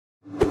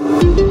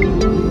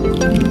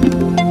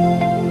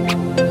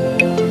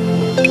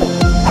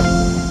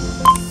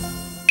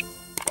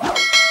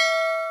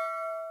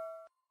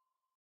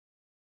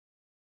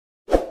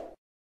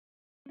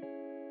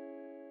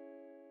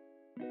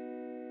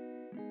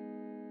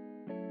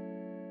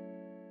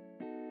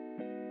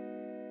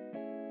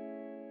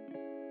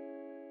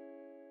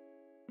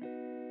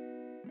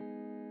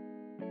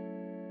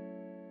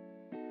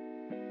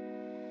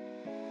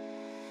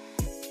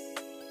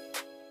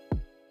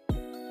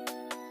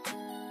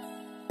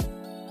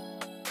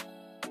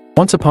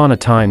Once upon a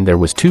time there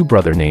was two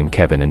brothers named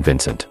Kevin and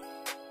Vincent.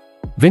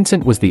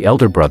 Vincent was the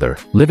elder brother,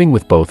 living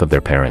with both of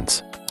their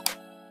parents.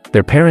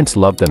 Their parents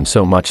loved them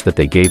so much that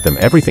they gave them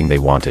everything they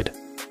wanted.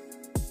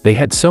 They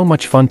had so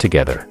much fun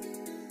together.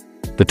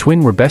 The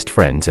twins were best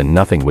friends and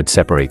nothing would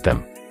separate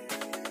them.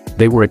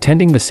 They were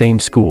attending the same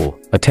school,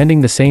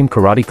 attending the same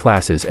karate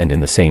classes and in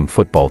the same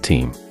football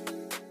team.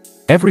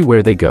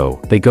 Everywhere they go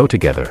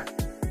together.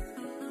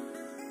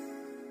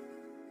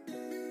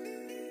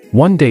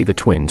 One day the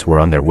twins were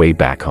on their way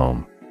back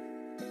home.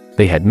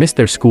 They had missed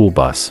their school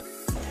bus.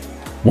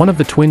 One of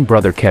the twin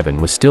brother Kevin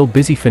was still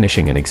busy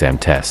finishing an exam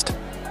test.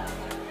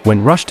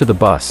 When rushed to the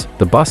bus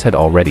had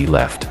already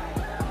left.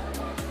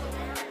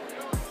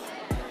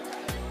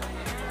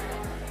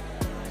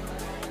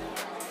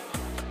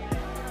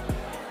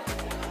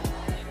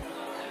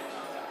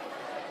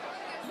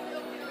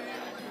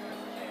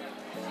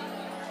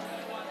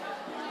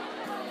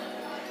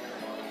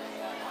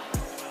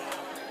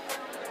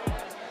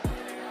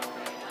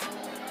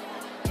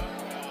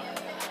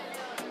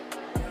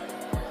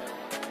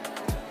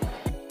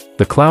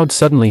 The cloud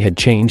suddenly had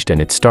changed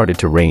and it started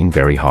to rain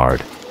very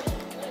hard.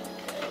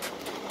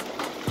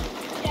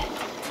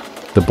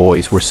 The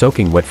boys were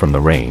soaking wet from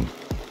the rain.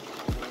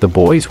 The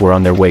boys were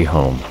on their way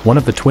home. One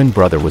of the twin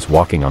brothers was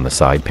walking on the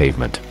side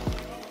pavement.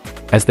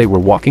 As they were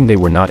walking they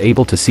were not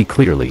able to see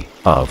clearly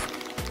of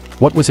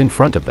what was in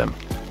front of them.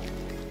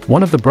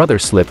 One of the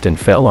brothers slipped and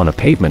fell on a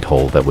pavement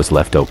hole that was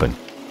left open.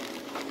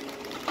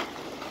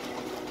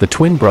 The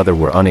twin brothers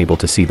were unable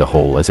to see the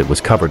hole as it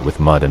was covered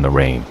with mud and the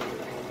rain.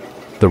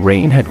 The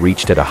rain had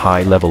reached at a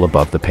high level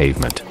above the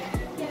pavement.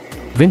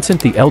 Vincent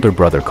the elder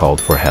brother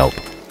called for help.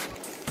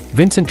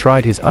 Vincent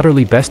tried his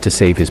utterly best to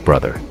save his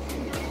brother.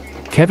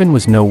 Kevin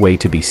was no way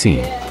to be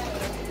seen.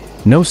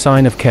 No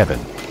sign of Kevin.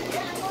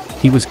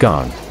 He was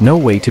gone, no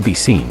way to be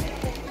seen.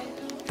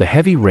 The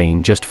heavy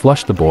rain just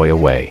flushed the boy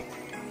away.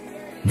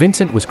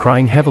 Vincent was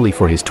crying heavily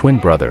for his twin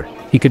brother.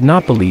 He could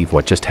not believe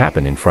what just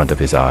happened in front of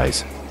his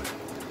eyes.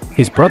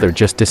 His brother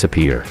just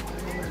disappeared.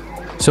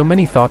 So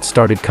many thoughts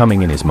started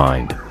coming in his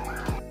mind.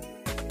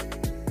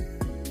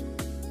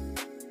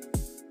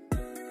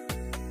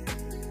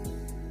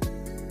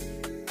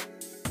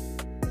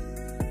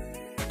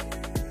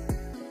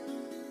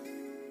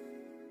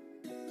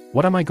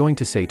 What am I going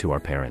to say to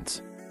our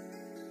parents?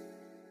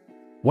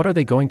 What are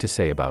they going to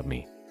say about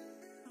me?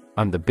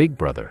 I'm the big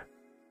brother.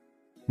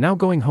 Now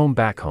going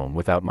back home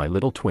without my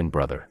little twin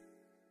brother.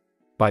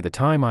 By the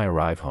time I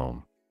arrive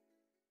home,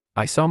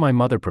 I saw my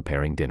mother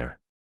preparing dinner.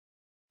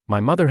 My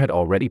mother had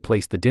already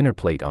placed the dinner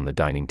plate on the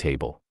dining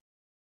table.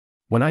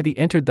 When I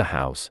entered the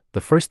house,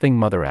 the first thing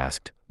mother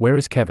asked, "Where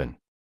is Kevin?"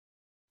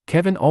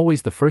 Kevin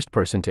always the first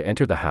person to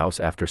enter the house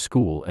after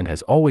school and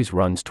has always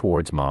runs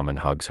towards mom and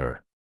hugs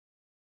her.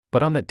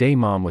 But on that day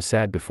mom was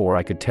sad before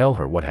I could tell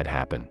her what had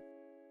happened.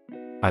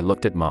 I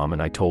looked at mom and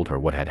I told her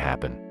what had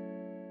happened.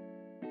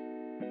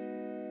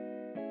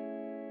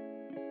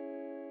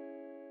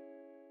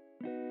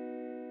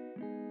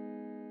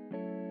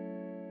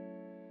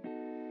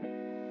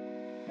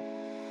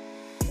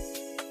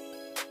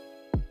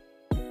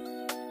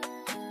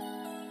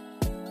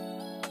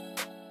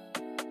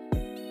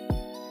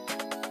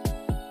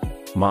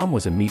 Mom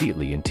was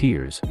immediately in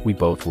tears. We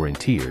both were in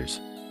tears.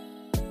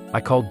 I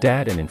called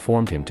Dad and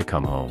informed him to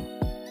come home.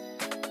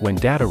 When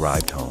Dad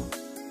arrived home,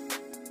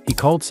 he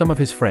called some of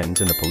his friends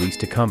and the police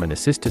to come and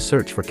assist to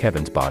search for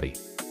Kevin's body.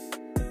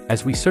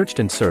 As we searched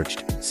and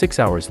searched, 6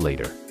 hours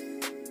later,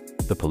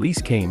 the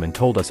police came and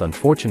told us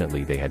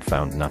unfortunately they had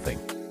found nothing.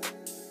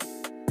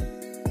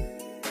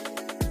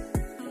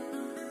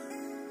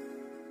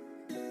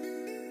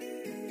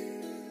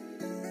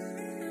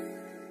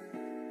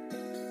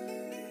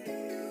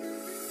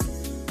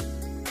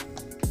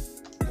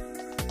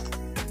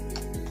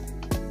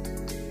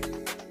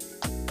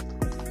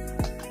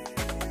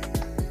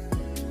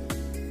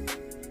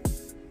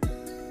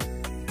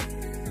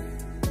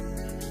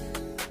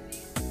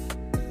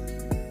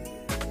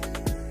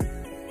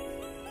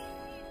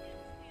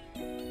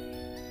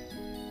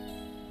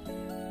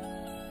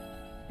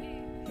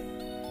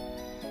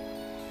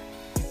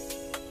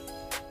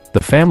 The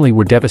family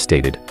were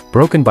devastated,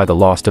 broken by the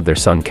loss of their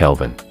son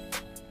Kelvin.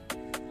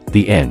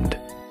 The end.